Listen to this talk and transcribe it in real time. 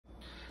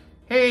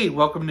Hey,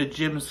 welcome to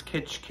Jim's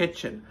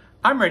Kitchen.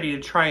 I'm ready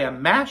to try a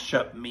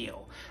mashup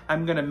meal.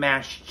 I'm gonna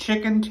mash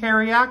chicken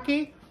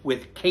teriyaki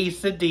with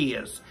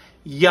quesadillas.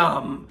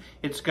 Yum!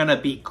 It's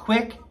gonna be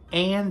quick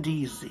and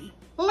easy.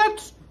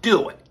 Let's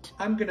do it.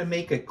 I'm gonna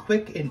make a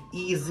quick and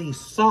easy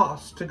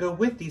sauce to go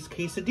with these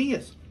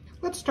quesadillas.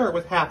 Let's start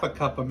with half a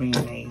cup of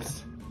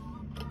mayonnaise,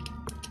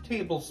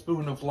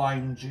 tablespoon of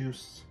lime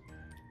juice,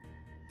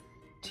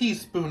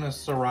 teaspoon of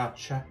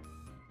Sriracha,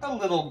 a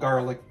little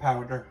garlic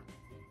powder,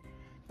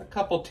 a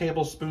couple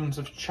tablespoons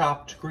of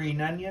chopped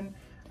green onion.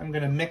 I'm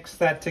gonna mix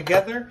that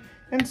together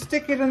and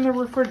stick it in the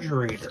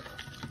refrigerator.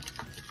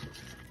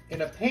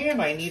 In a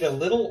pan, I need a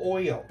little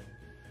oil,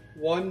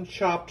 1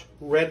 chopped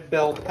red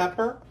bell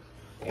pepper,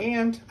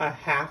 and a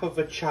half of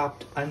a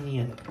chopped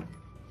onion.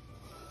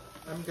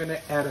 I'm gonna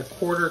add a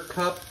 1/4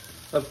 cup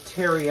of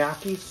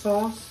teriyaki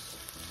sauce,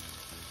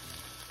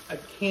 a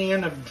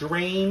can of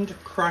drained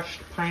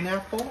crushed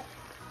pineapple,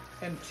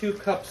 and 2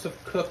 cups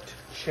of cooked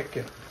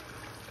chicken.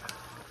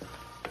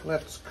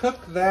 Let's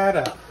cook that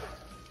up.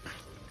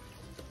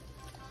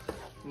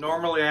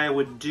 Normally I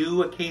would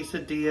do a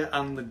quesadilla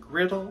on the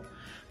griddle,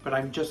 but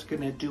I'm just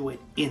gonna do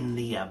it in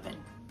the oven.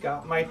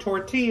 Got my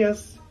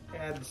tortillas.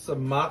 Add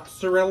some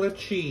mozzarella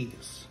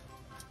cheese.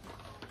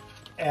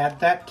 Add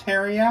that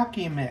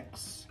teriyaki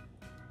mix.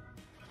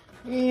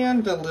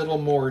 And a little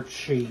more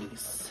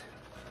cheese.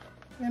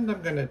 And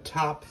I'm gonna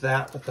top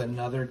that with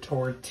another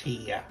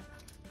tortilla.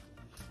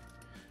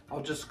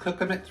 I'll just cook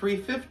them at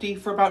 350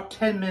 for about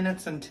 10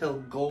 minutes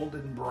until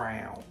golden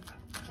brown.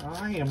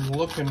 I am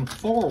looking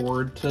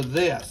forward to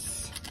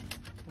this.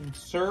 And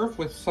serve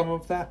with some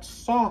of that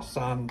sauce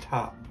on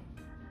top.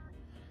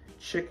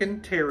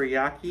 Chicken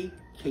teriyaki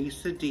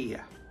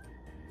quesadilla.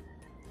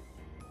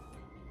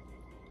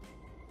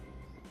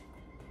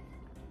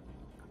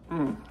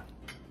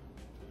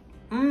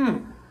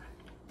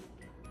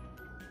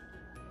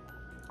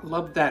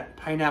 Love that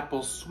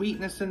pineapple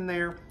sweetness in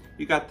there.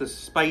 You got the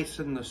spice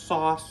in the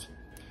sauce.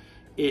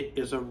 It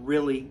is a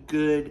really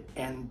good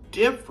and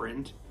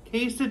different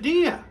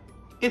quesadilla.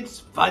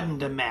 It's fun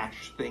to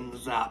mash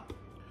things up.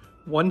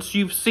 Once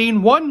you've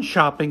seen one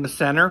shopping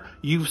center,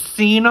 you've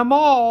seen them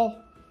all.